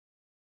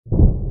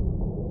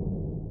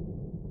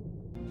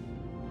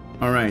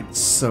Alright,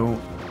 so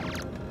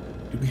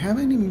do we have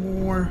any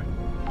more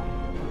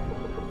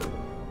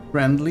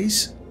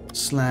friendlies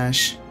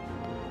slash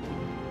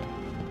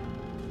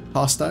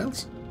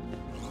hostiles?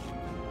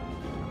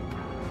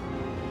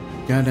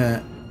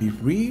 Gotta be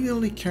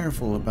really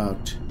careful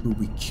about who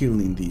we kill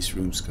in these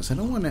rooms, because I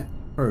don't want to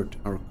hurt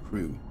our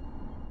crew.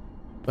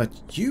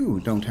 But you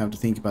don't have to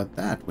think about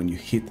that when you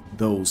hit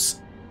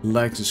those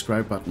like,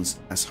 subscribe buttons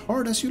as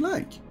hard as you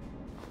like.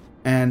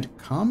 And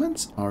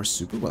comments are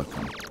super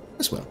welcome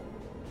as well.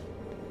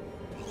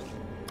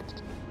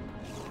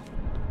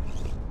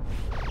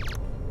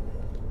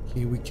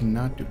 Okay, we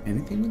cannot do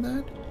anything with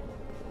that.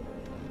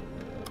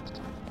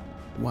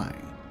 Why?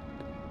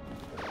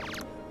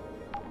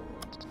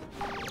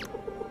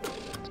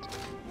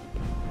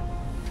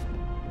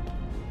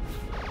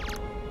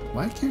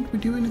 Why can't we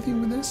do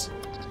anything with this?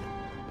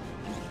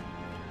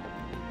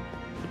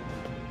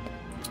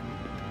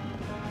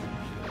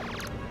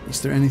 Is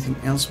there anything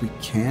else we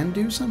can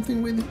do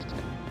something with it?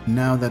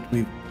 Now that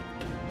we've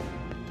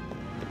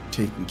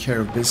taken care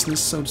of business,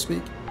 so to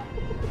speak?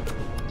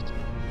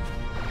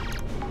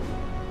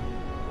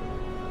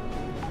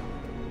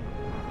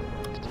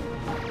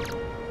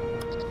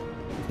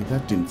 Okay,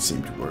 that didn't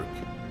seem to work.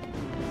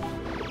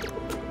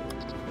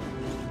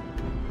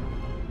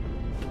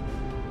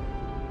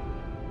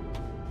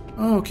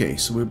 Okay,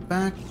 so we're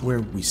back where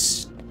we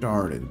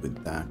started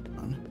with that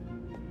one.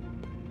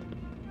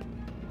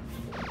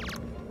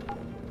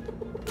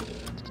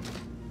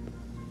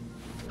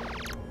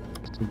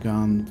 We've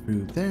gone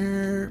through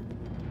there.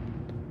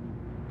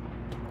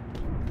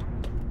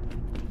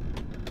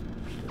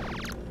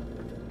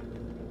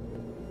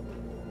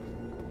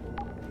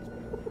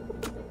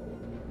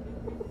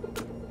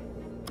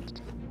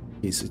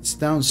 Okay, so it's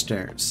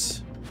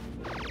downstairs.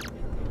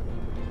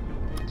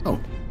 Oh.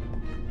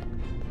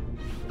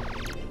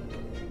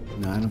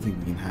 No, I don't think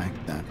we can hack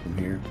that from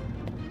here.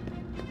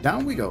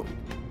 Down we go.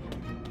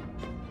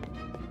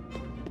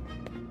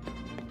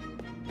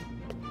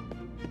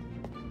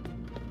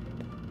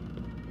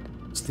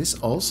 Is this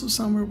also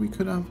somewhere we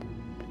could have?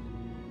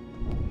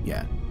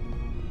 Yeah.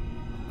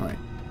 Alright.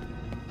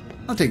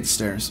 I'll take the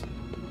stairs.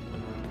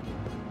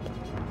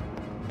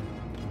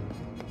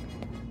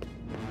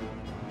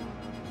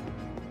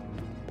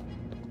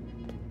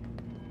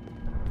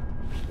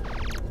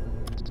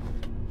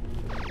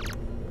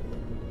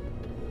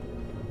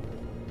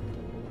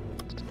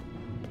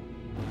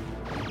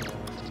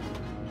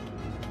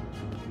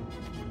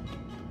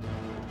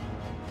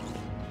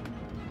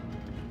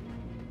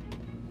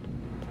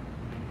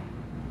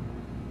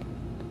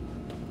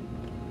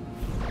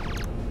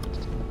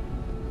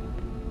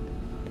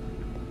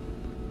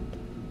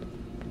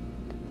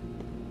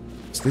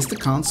 Is this the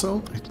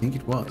console? I think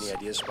it was. Any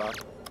ideas,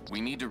 Spock?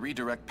 We need to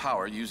redirect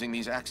power using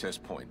these access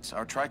points.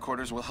 Our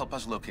tricorders will help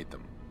us locate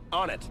them.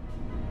 On it.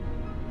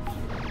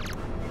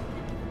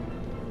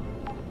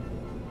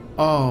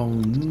 Oh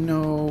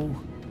no.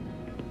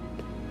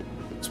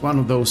 It's one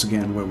of those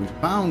again where we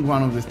found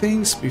one of the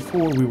things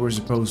before we were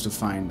supposed to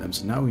find them.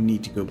 So now we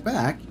need to go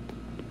back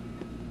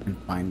and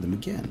find them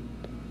again.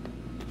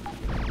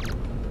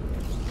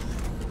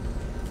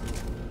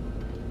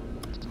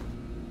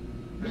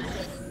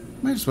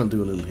 Might as well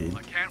do a little heal.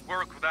 I can't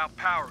work without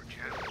power,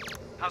 Jim.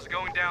 How's it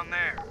going down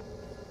there?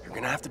 You're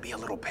gonna have to be a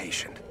little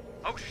patient.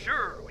 Oh,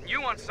 sure. When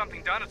you want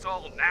something done, it's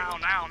all now,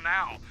 now,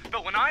 now.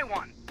 But when I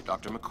want...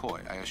 Dr.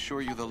 McCoy, I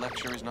assure you the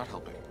lecture is not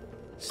helping.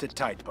 Sit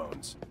tight,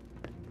 Bones.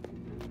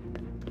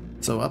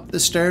 So up the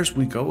stairs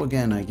we go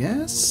again, I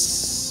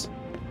guess.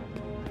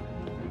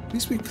 At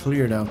least we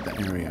cleared out the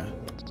area.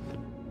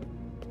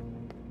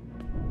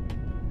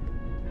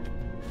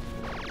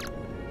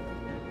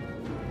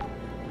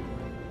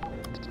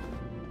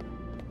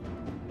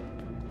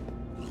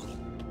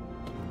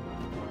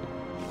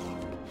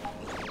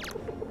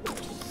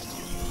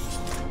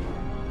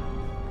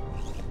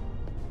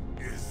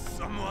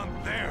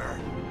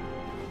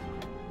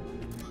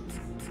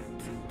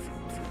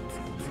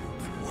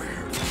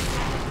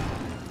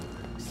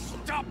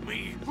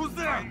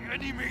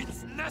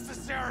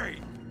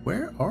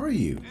 Where are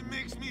you? It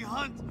makes me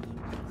hunt.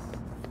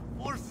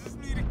 Forces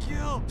me to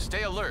kill.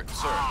 Stay alert,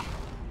 sir.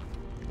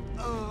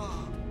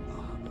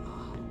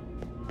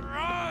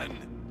 Run!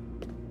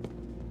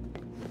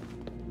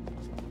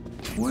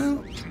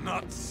 Well,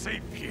 Not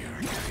safe here.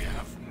 I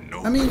have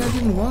no. I mean, I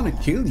didn't want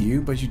to kill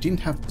you, but you didn't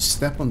have to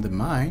step on the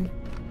mine.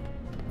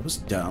 That was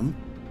dumb.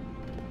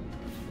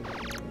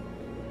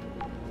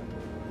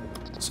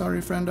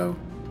 Sorry, friendo.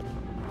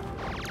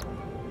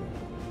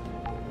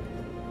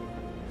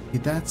 Okay,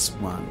 that's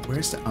one.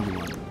 Where's the other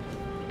one?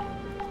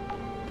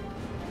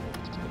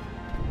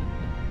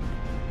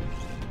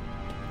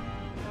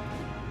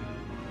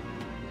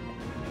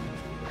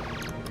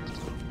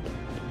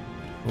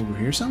 Over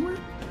here somewhere?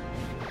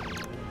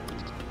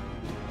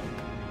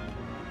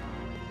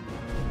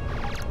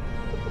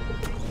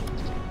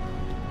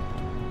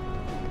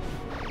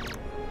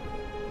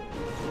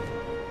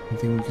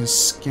 Anything we can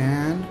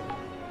scan?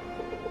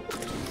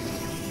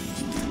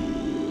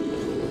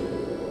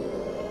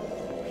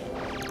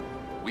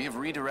 have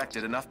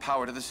redirected enough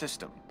power to the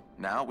system.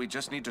 Now we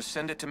just need to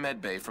send it to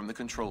medbay from the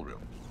control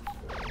room.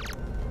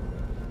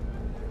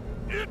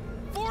 It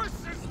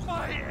forces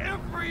my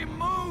every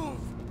move.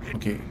 It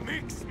Okay.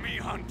 makes me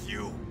hunt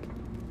you.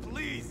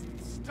 Please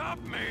stop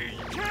me.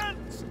 You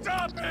can't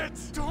stop it.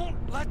 Don't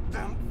let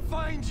them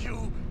find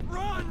you.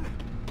 Run.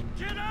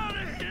 Get out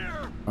of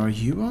here. Are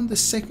you on the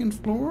second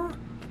floor?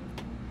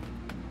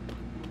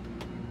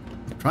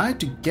 I tried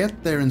to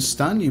get there and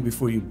stun you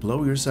before you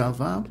blow yourself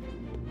up.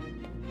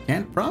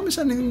 Can't promise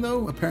anything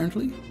though,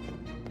 apparently.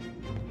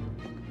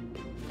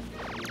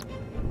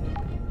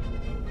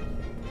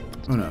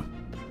 Oh no.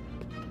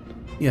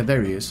 Yeah,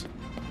 there he is.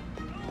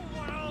 Know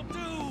what I'll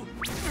do.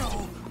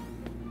 No.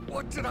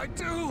 What did I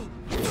do?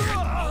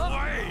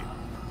 Away.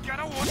 Get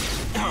away.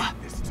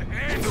 This to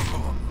end.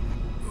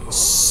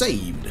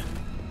 Saved.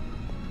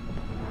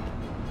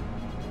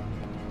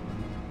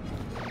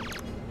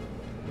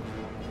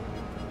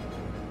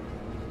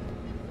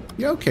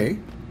 Yeah, okay.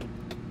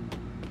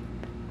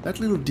 That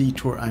little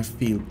detour I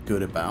feel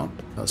good about,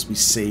 because we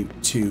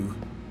saved two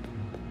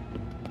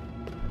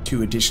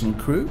additional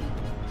crew.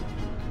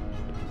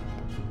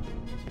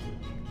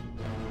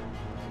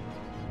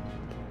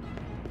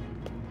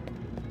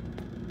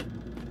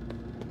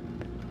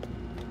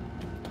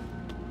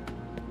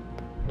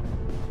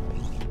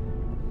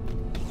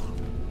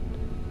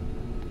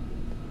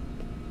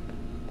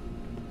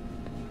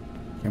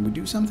 Can we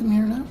do something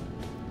here now?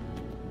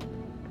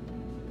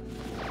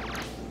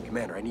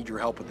 Commander, I need your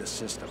help with this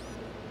system.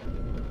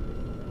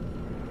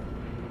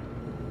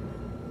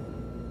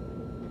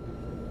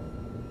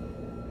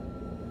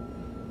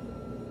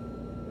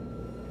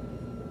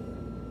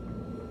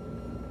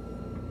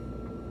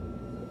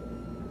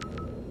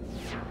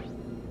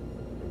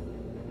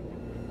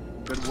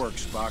 Good work,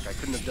 Spock. I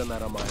couldn't have done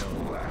that on my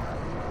own.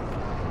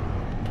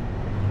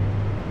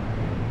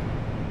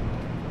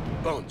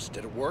 Bones,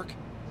 did it work?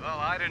 Well,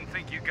 I didn't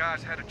think you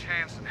guys had a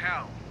chance in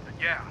hell, but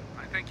yeah,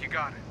 I think you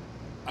got it.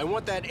 I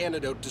want that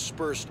antidote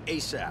dispersed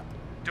ASAP.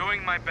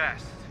 Doing my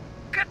best.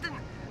 Captain,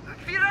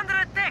 we're under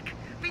attack.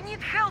 We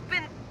need help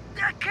and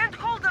I can't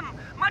hold them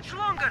much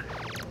longer.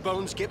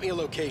 Bones, get me a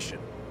location.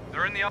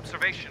 They're in the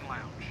observation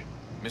lounge.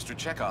 Mr.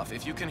 Chekhov,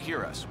 if you can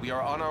hear us, we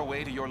are on our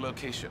way to your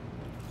location.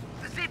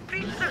 They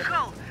breached the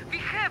hull. We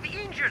have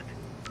injured.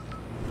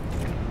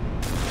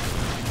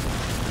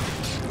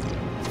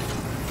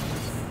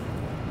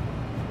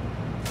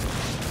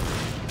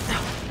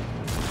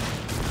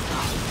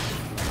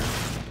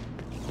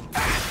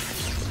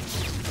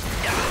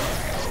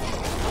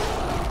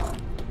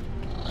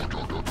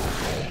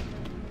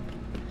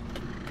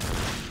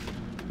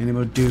 Any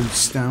more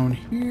dudes down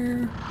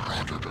here?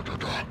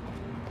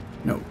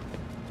 No.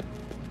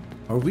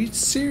 Are we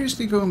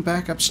seriously going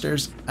back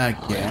upstairs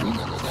again?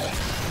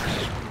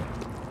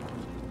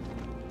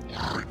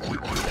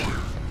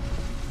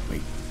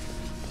 Wait.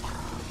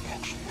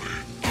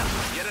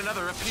 Yet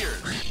another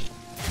appears.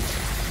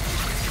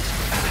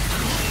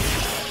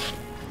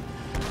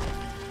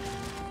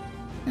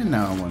 And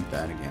now I want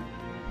that again.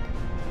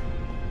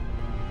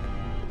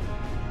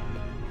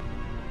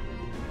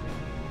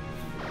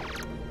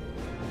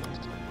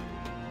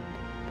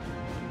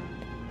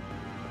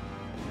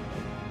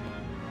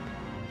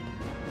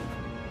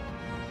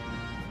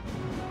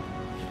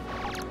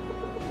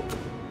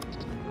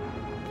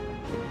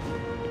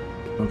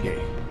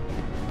 Okay.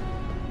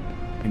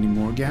 Any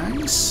more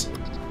guys?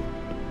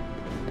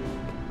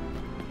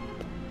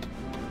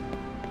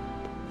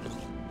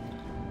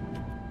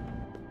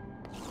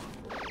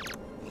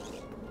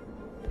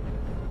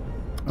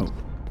 Oh.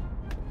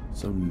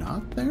 So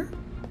not there?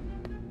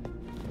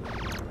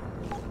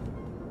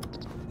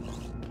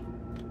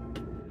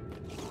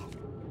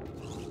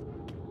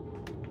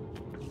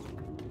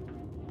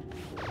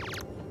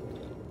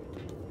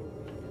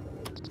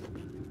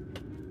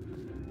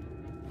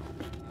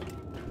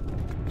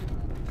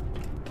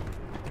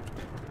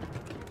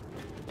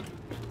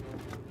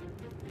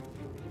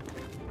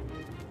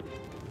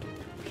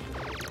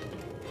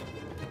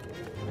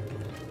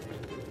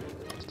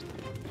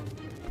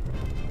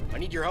 I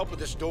need your help with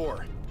this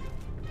door.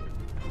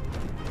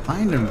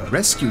 Find a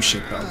rescue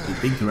ship out. Did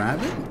they grab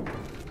it?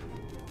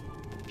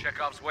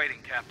 Chekhov's waiting,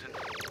 Captain.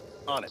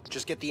 On it.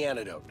 Just get the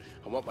antidote.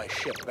 I want my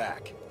ship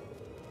back.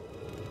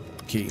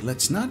 Okay,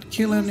 let's not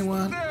kill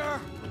anyone. There.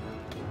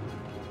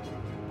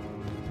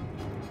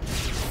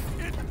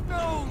 It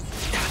knows.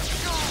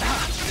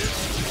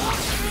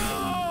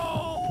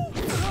 No.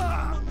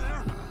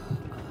 There.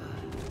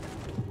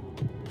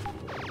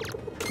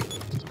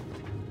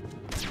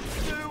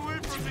 Stay away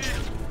from me.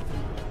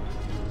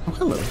 Oh,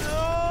 hello.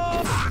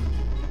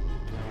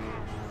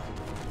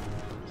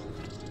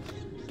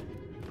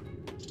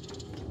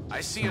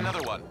 I see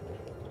another one.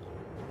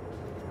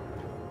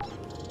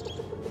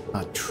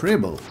 A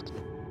tribble.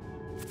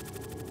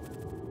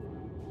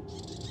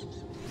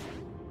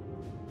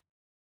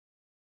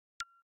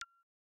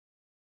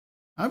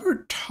 I've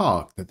heard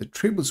talk that the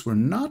tribbles were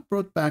not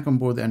brought back on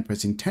board the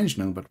Enterprise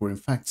intentional, but were in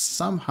fact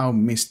somehow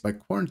missed by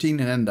quarantine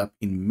and end up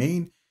in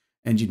main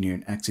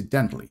engineering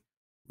accidentally.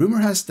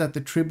 Rumor has that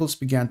the tribbles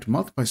began to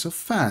multiply so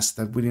fast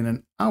that within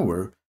an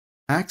hour,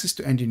 access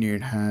to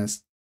engineering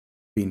has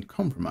been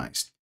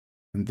compromised,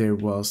 and there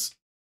was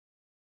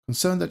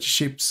concern that the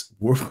ship's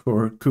warp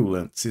core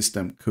coolant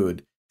system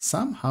could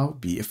somehow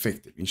be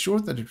affected. In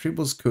short, that the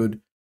tribbles could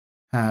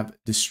have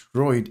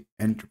destroyed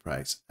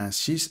Enterprise. As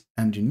chief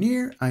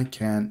engineer, I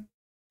can...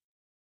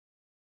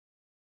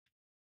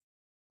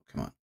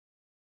 Come on.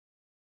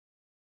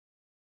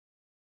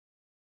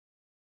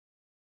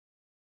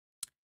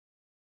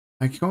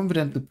 I can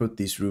confidently put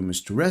these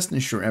rumors to rest and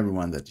assure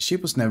everyone that the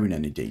ship was never in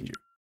any danger.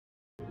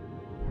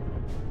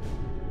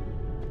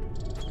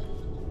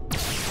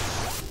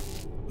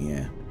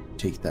 Yeah,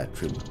 take that,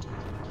 Tribble.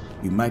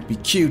 You might be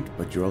cute,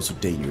 but you're also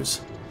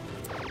dangerous.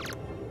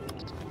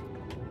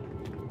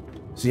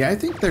 So yeah, I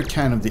think they're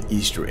kind of the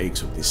Easter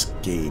eggs of this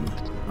game.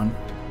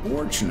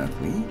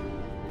 Unfortunately,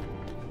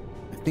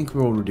 I think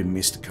we already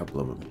missed a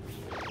couple of them.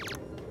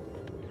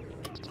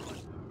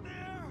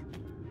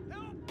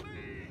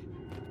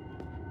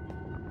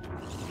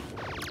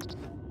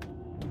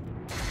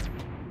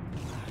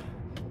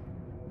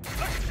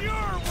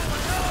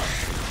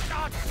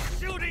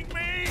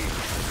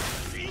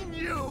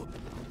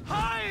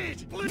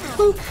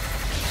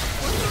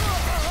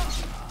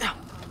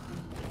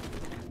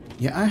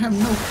 Yeah, I have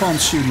no fun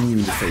shooting you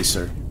in the face,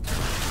 sir.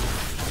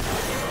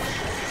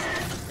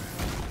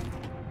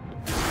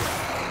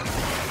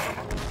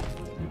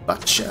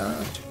 Butt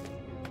shot.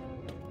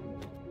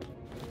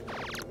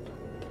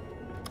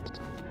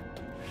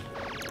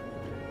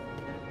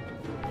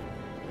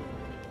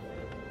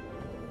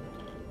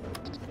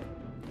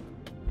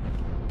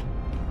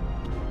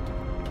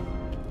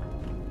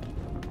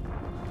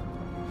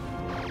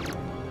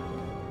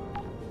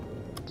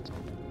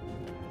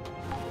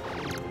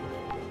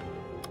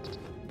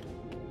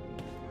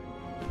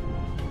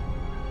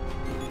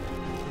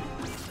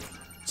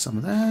 Some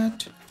of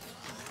that.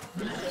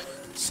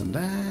 Some of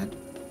that.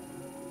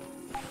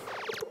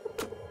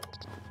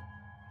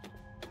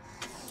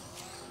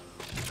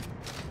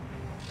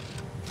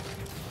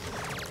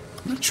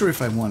 I'm not sure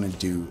if I want to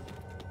do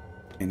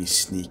any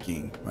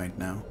sneaking right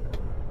now.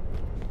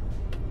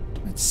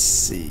 Let's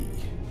see.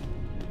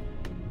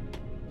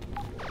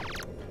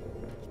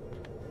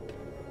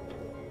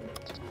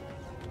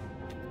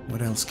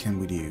 What else can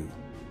we do?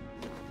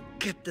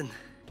 Captain,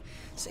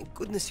 thank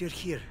goodness you're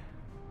here.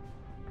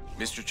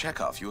 Mr.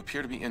 Chekhov, you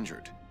appear to be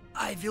injured.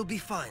 I will be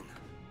fine.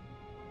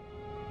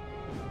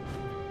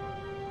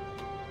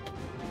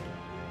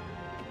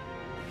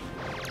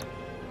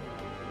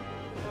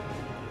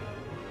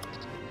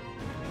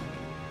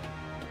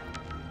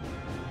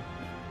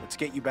 Let's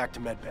get you back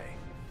to medbay.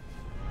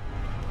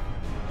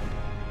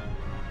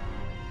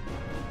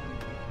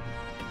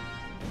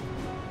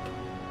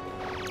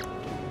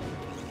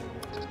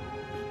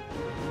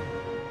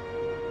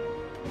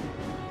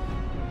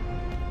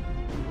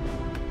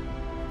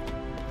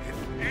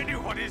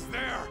 Is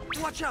there?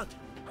 Watch out!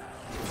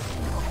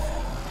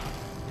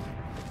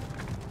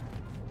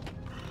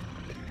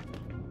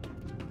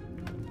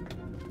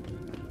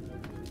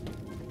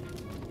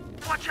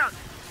 Watch out!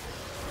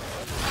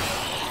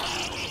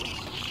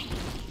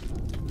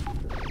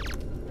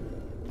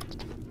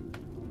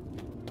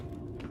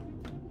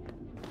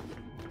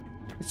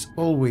 Let's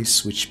always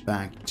switch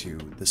back to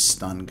the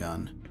stun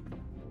gun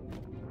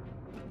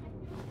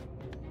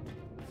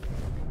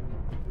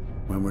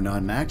when we're not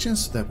in action,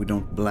 so that we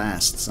don't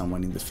blast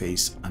someone in the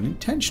face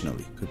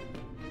unintentionally.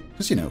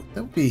 Because, you know,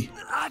 that would be...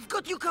 I've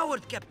got you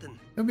covered, Captain.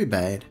 That would be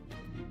bad.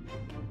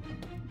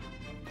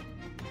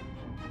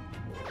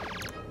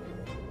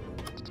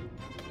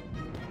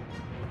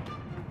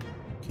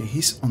 Okay,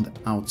 he's on the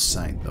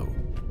outside, though.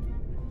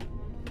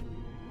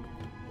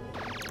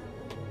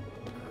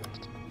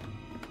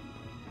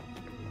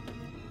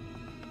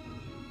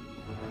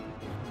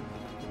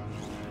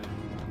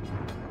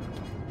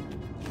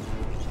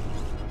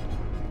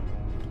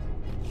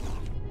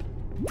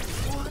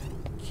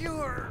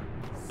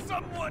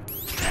 Someone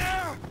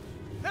there!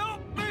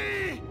 Help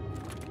me!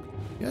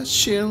 Just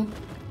chill.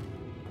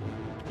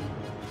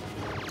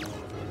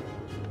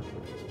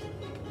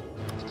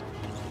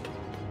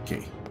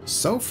 Okay,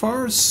 so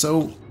far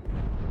so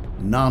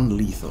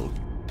non-lethal.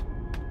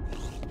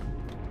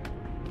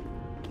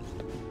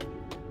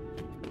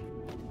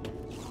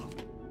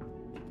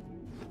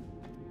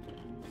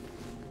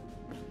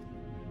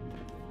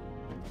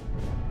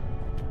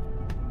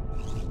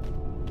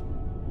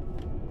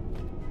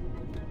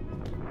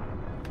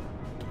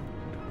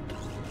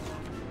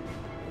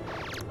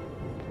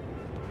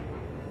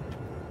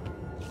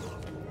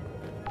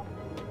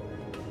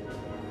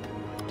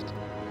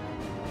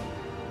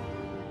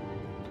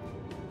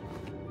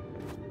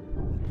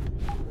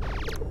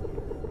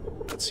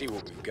 Let's see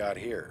what we've got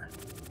here.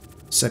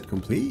 Set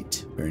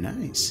complete. Very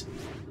nice.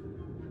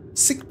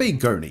 Sickbay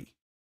gurney.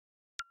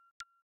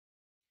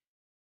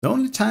 The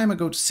only time I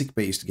go to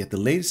sickbay is to get the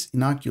latest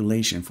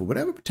inoculation for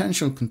whatever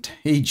potential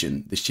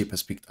contagion the ship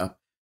has picked up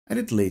at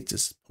its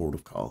latest port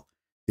of call.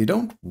 They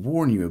don't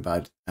warn you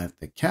about it at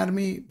the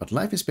academy, but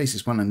life in space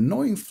is one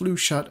annoying flu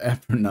shot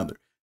after another.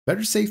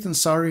 Better safe than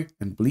sorry,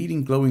 and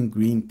bleeding glowing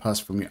green pus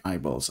from your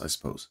eyeballs, I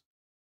suppose.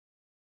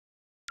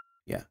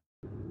 Yeah,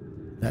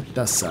 that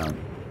does sound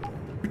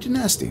pretty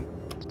nasty.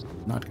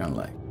 Not gonna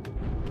lie.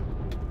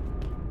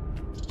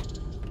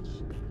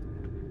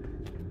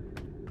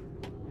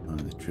 Oh,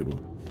 the tribble.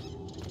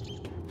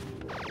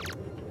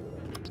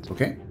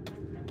 Okay.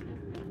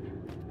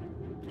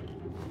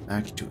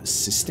 Back to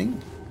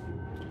assisting.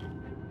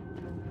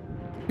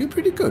 We're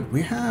pretty good.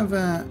 We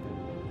have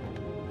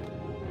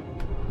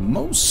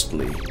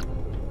mostly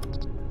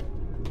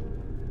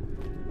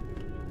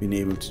been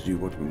able to do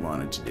what we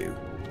wanted to do.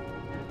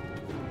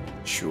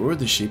 Sure,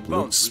 the ship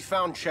looks... We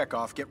found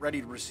Chekhov. Get ready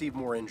to receive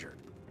more injured.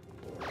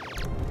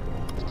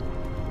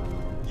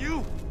 You!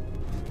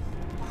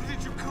 Why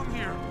did you come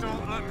here?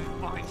 Don't let me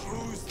find you.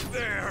 Who's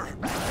there?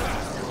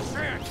 Now's your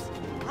chance.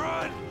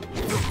 Run! I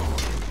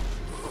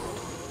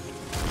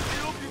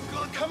hope you've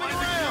got Coming the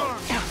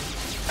around! cure.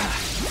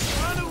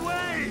 Run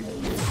away!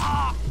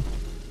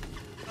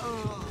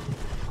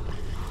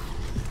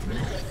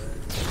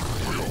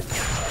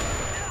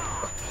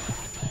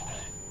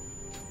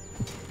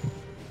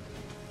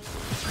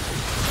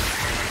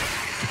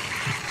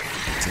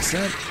 As I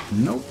said,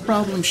 no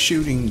problem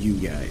shooting you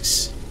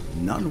guys.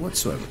 None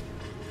whatsoever.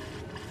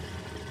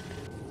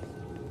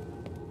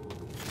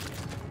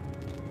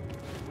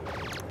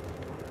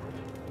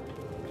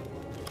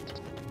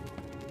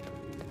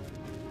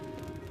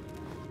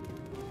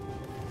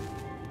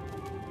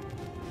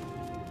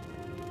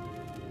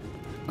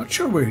 Not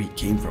sure where he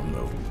came from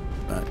though,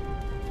 but it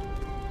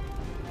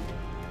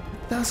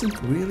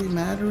doesn't really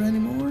matter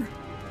anymore,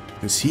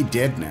 because he's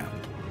dead now.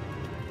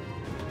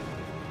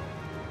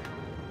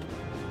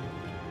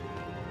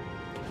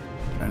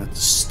 Trying not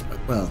to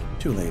well,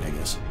 too late, I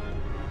guess.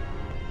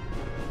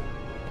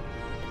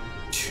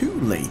 Too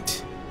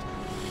late.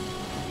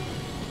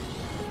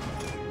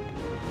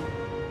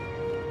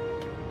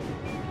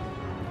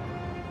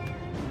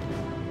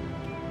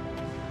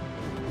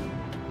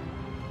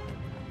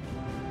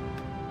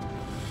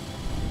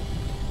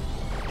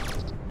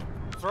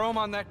 Throw him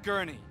on that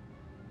gurney.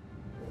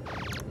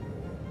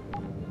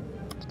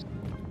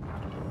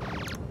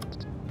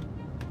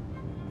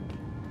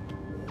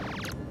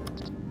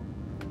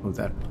 Oh,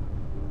 that.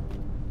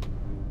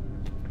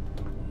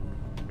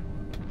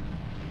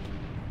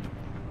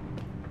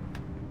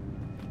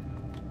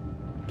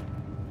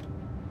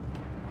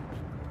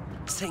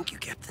 Thank you,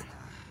 Captain.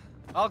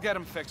 I'll get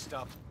him fixed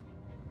up.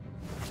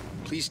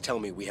 Please tell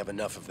me we have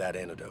enough of that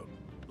antidote.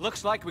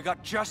 Looks like we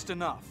got just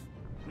enough.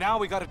 Now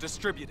we gotta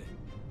distribute it.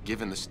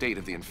 Given the state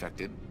of the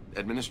infected,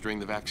 administering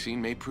the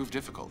vaccine may prove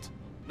difficult.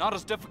 Not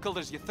as difficult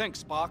as you think,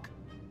 Spock.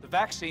 The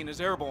vaccine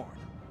is airborne.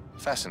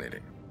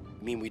 Fascinating.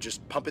 You mean we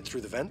just pump it through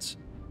the vents?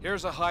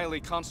 Here's a highly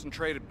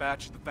concentrated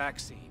batch of the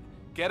vaccine.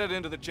 Get it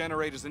into the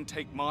generator's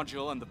intake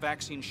module, and the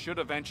vaccine should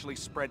eventually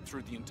spread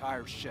through the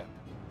entire ship.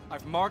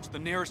 I've marked the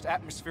nearest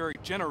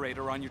atmospheric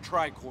generator on your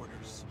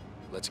tricorders.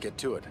 Let's get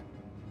to it.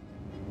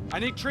 I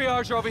need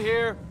triage over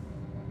here.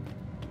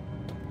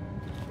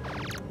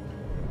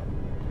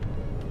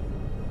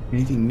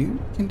 Anything new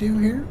we can do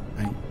here?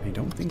 I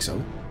don't think so.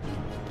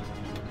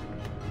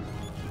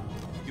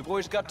 You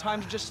boys got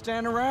time to just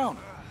stand around.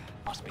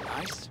 Must be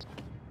nice.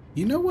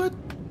 You know what?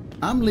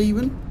 I'm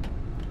leaving.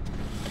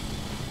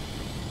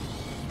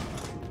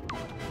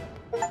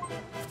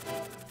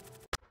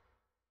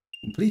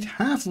 Complete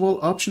half of all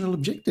optional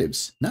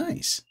objectives.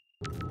 Nice.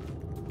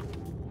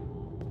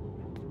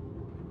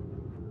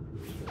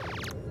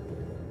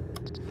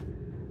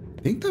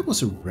 I think that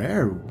was a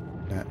rare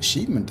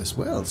achievement as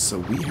well, so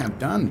we have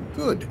done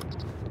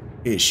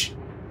good-ish.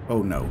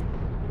 Oh no.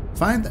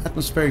 Find the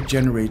atmospheric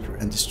generator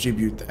and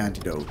distribute the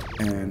antidote,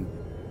 and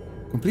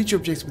complete your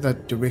objective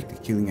without directly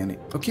killing any...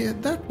 Okay,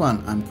 that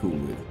one I'm cool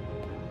with.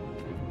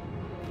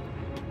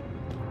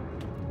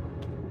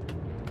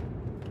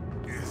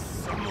 Is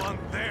someone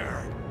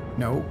there?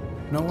 No,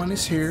 no one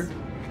is here.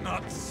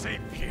 Not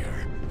safe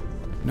here.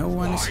 No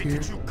one is Why here.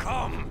 did you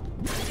come?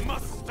 You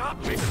must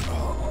stop me.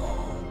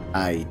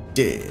 I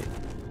did.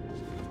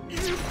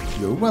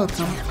 You're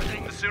welcome.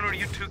 The sooner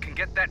you two can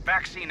get that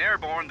vaccine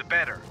airborne, the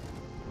better.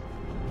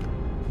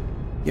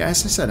 Yeah,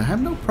 as I said, I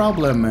have no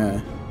problem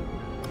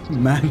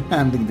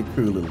manhandling the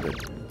crew a little bit.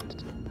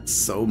 It's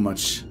so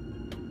much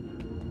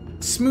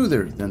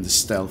smoother than the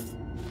stealth.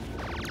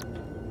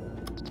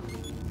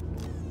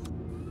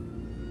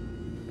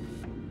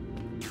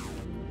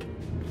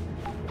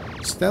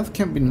 Stealth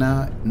can be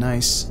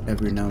nice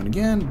every now and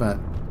again, but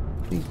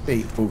I think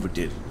they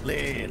overdid it a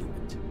little bit.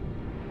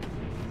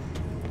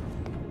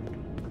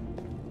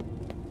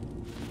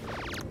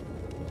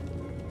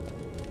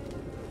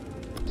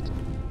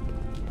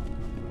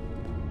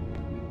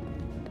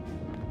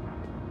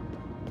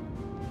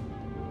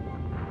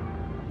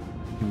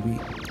 Can we?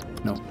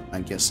 No, I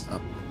guess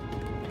up.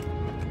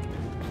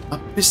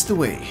 Up is the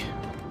way.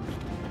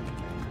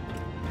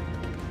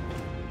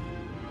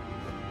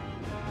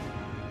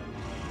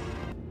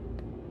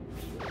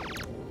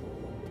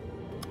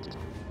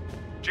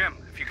 Jim,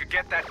 if you could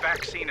get that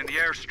vaccine in the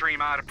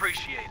airstream, I'd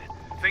appreciate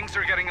it. Things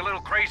are getting a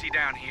little crazy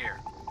down here.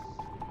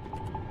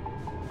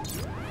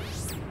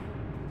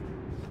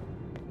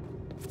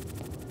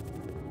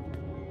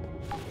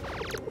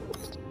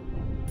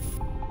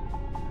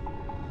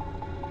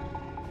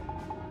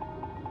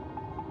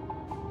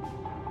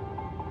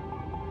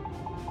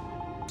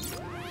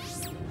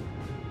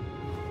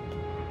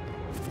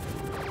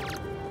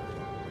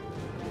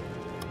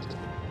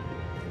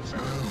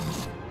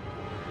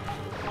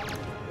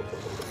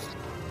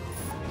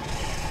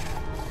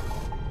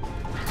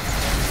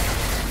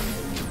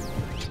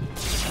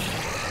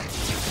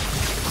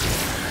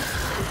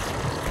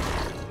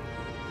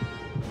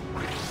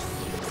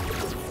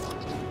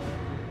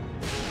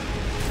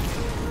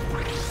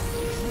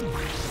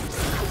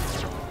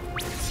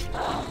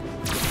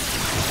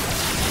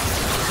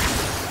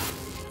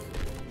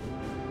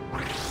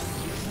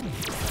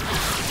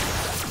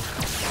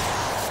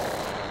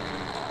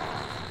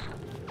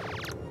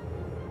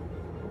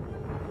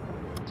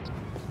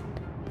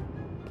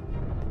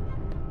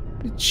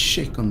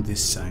 check on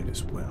this side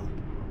as well.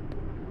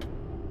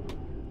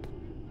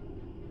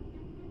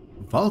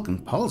 Vulcan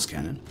pulse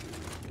cannon.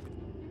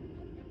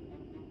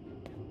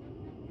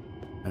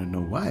 I don't know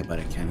why, but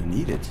I kind of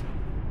need it.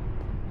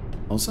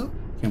 Also,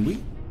 can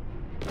we?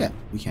 Yeah,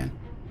 we can.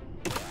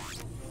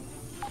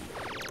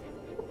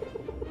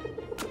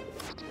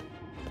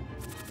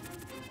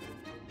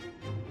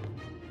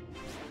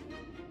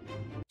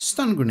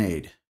 Stun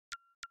grenade.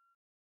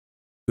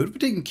 Good for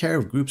taking care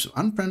of groups of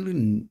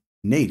unfriendly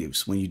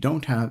natives when you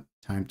don't have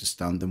time to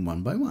stun them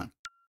one by one.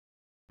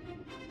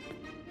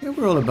 Yeah,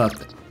 we're all about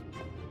that.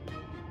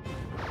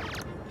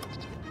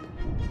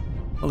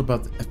 All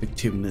about the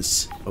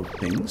effectiveness of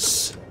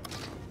things.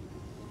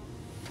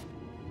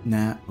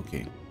 Nah,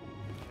 okay.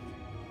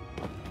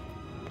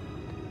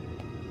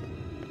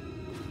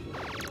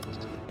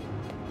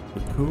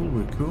 We're cool,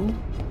 we're cool.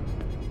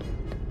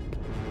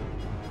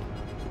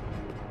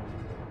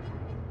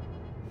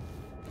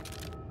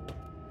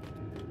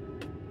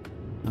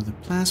 Another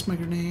plasma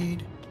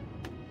grenade.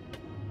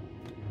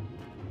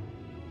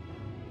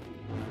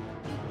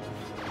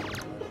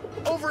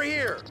 Over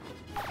here!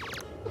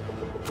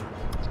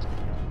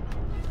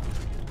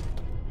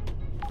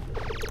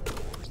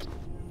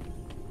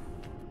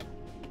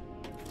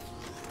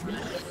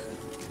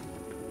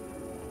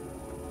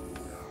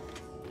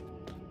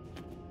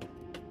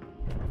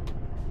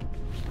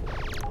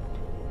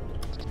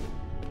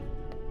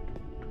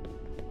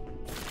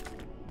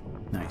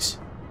 Nice.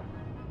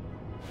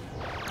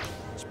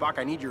 Spock,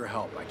 I need your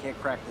help. I can't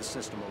crack this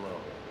system alone.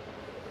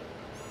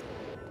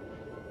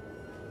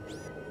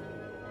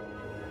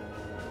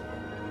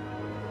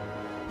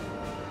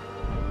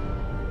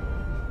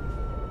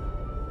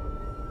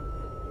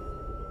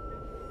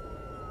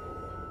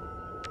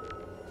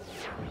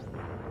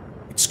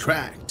 It's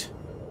cracked.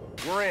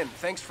 We're in.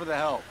 Thanks for the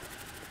help.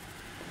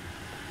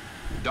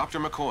 Dr.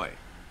 McCoy,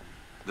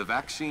 the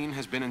vaccine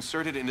has been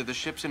inserted into the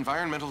ship's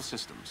environmental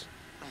systems.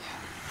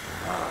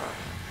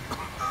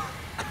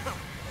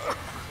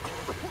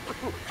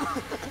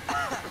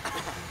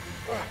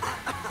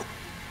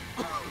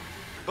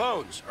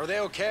 Bones, are they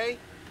okay?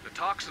 The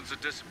toxins are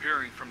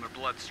disappearing from their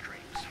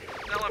bloodstreams.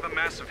 They'll have a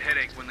massive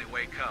headache when they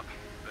wake up,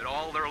 but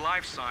all their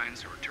life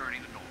signs are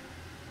returning to normal.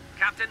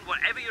 Captain,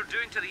 whatever you're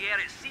doing to the air,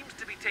 it seems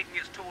to be taking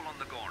its toll on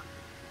the Gorn.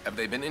 Have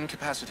they been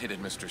incapacitated,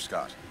 Mr.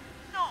 Scott?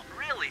 Not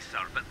really,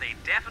 sir, but they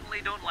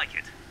definitely don't like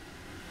it.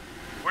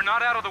 We're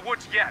not out of the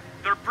woods yet.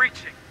 They're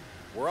breaching.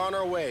 We're on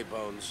our way,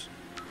 Bones.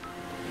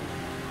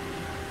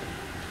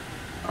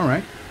 All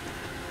right.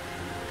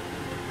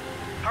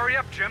 Hurry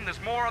up, Jim.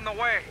 There's more on the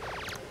way.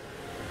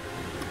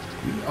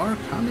 We are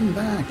coming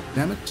back,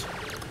 damn it.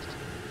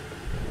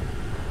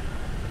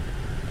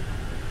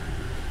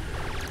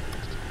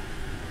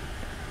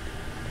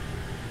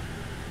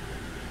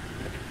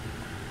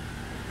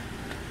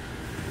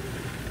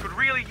 Could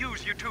really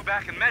use you two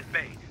back in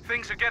medbay.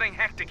 Things are getting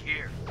hectic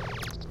here.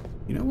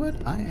 You know what?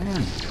 I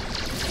am.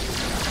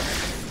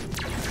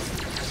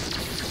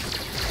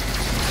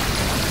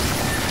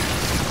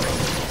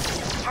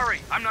 Hurry.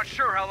 I'm not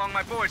sure how long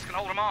my boys can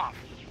hold them off.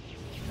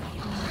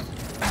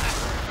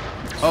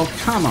 Oh,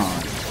 come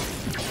on.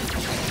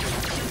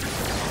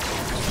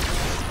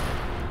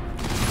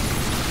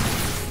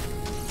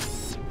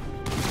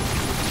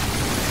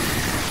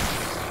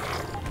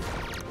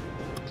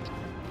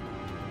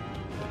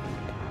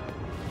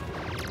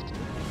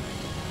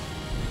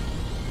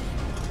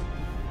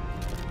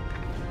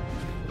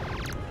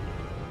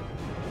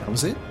 That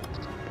was it?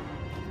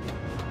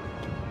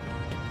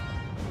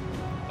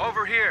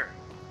 Over here.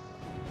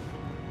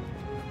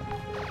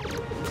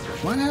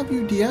 Why have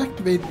you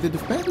deactivated the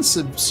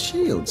defensive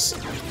shields?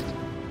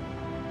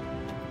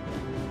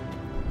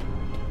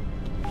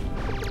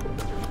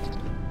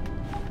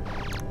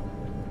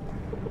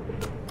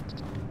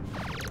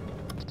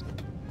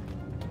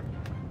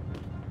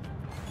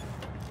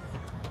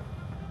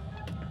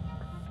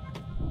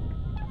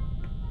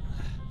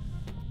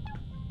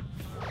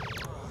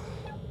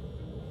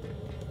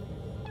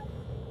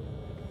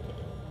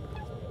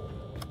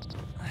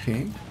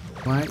 Okay,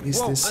 why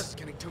is Whoa, this? that's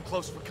getting too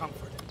close for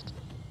comfort.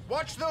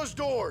 Watch those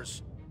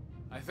doors!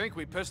 I think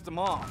we pissed them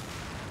off.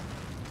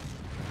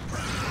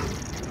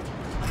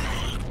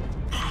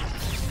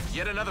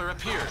 Yet another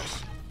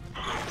appears.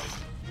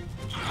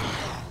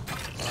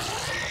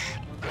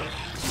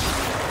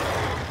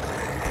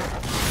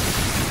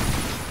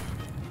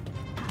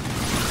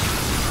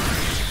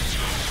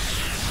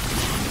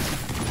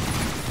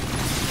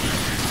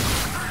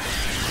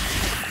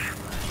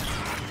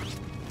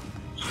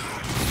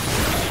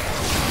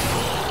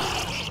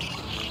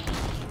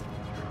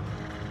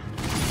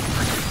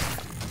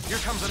 Here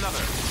comes another.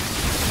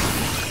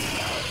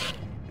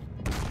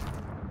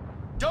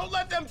 Don't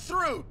let them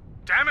through!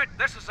 Damn it,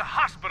 this is a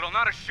hospital,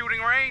 not a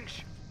shooting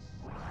range.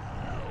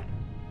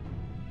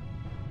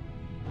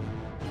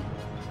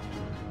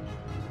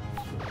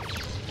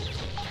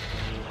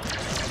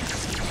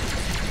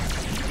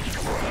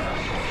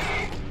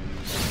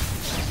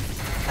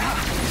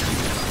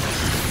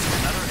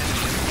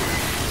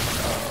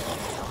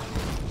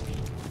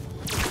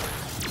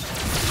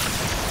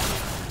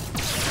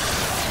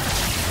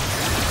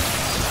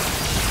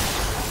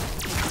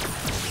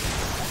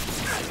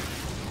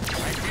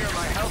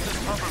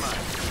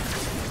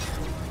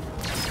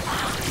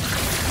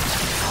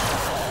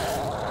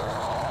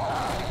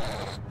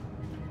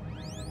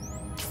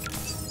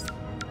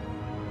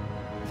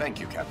 Thank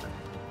you, Captain.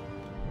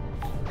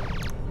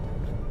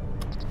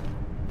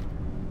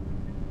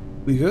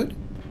 We good?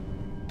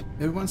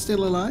 Everyone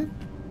still alive?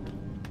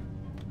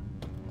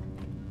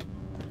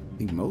 I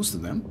think most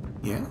of them,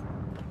 yeah.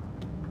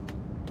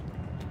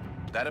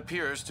 That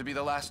appears to be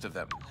the last of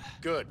them.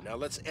 Good. Now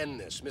let's end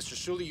this. Mr.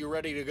 Sully, you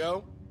ready to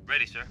go?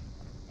 Ready, sir.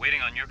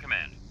 Waiting on your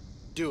command.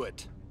 Do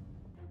it.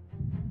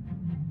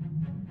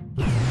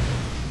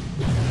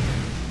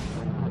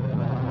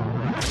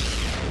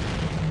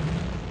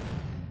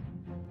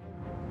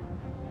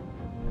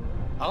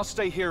 I'll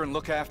stay here and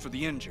look after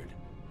the injured.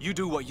 You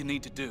do what you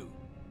need to do.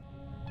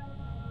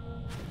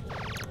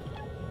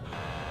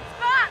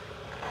 Spock!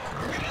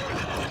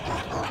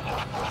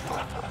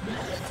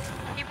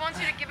 He wants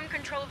you to give him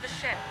control of the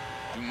ship.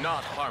 Do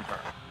not harm her.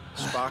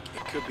 Spock,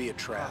 it could be a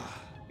trap.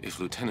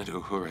 If Lieutenant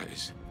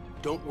Uhura's...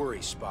 Don't worry,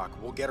 Spock.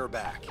 We'll get her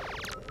back.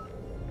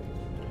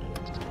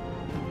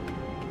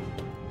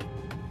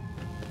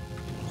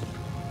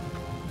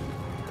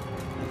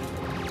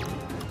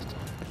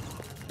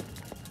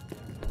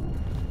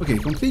 Okay,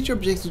 complete your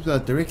objectives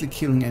without directly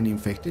killing any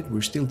infected.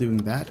 We're still doing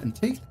that. And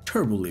take the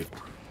turbo lift.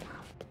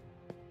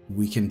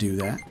 We can do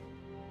that.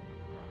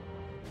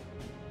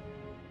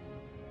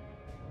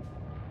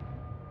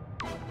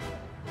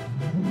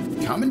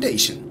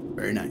 Commendation.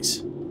 Very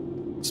nice.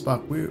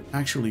 Spock, we're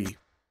actually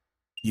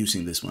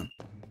using this one.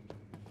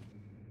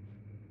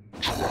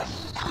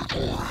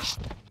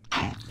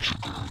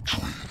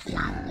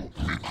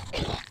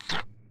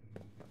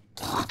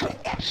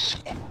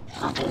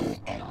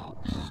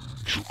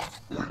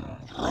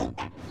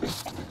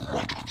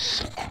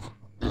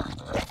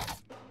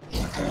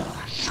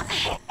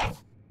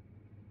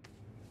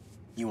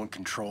 You want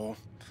control?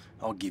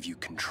 I'll give you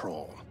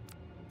control.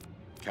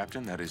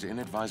 Captain, that is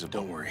inadvisable.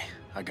 Don't worry.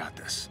 I got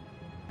this.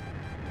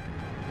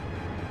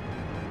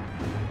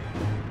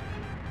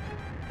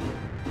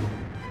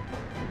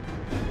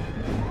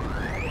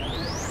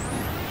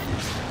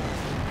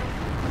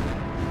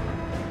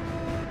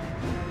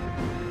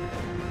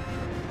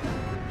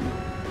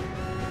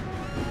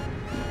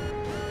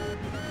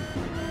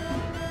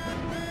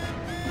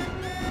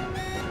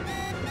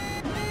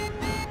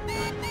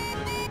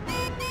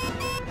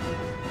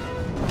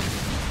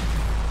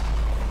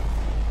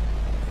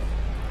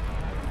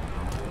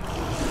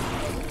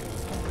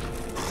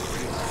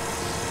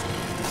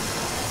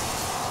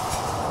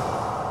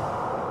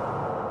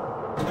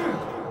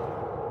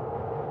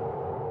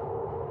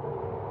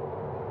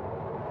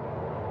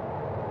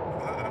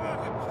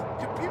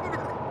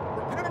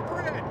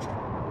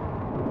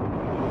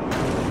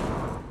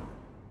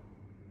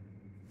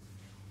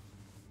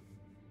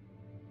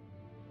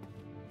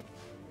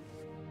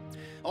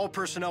 All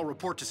personnel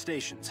report to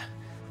stations.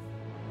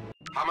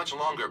 How much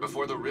longer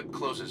before the rip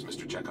closes,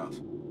 Mr. Chekhov?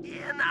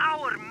 An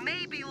hour,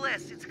 maybe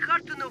less. It's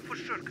hard to know for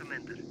sure,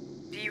 Commander.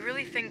 Do you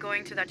really think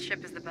going to that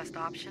ship is the best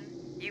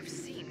option? You've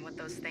seen what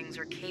those things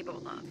are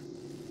capable of.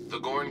 The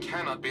Gorn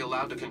cannot be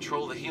allowed to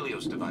control the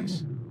Helios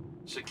device.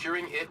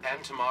 Securing it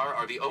and Tamar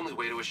are the only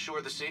way to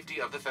assure the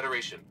safety of the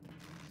Federation.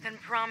 Then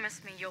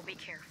promise me you'll be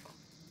careful.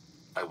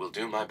 I will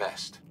do my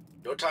best.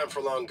 No time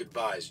for long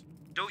goodbyes.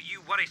 Don't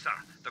you worry, sir.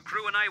 The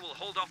crew and I will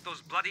hold off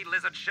those bloody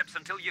lizard ships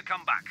until you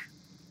come back.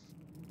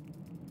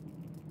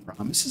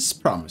 Promises,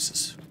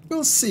 promises.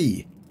 We'll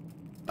see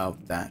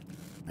about that,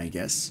 I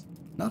guess.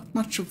 Not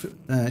much of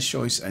a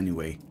choice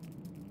anyway.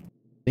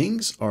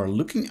 Things are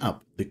looking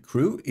up. The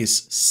crew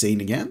is sane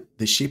again.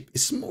 The ship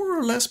is more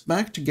or less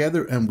back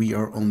together and we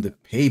are on the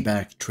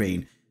payback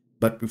train.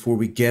 But before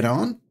we get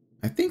on,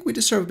 I think we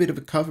deserve a bit of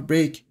a coffee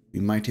break.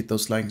 We might hit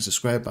those like and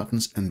subscribe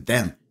buttons and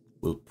then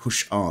we'll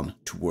push on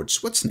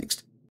towards what's next.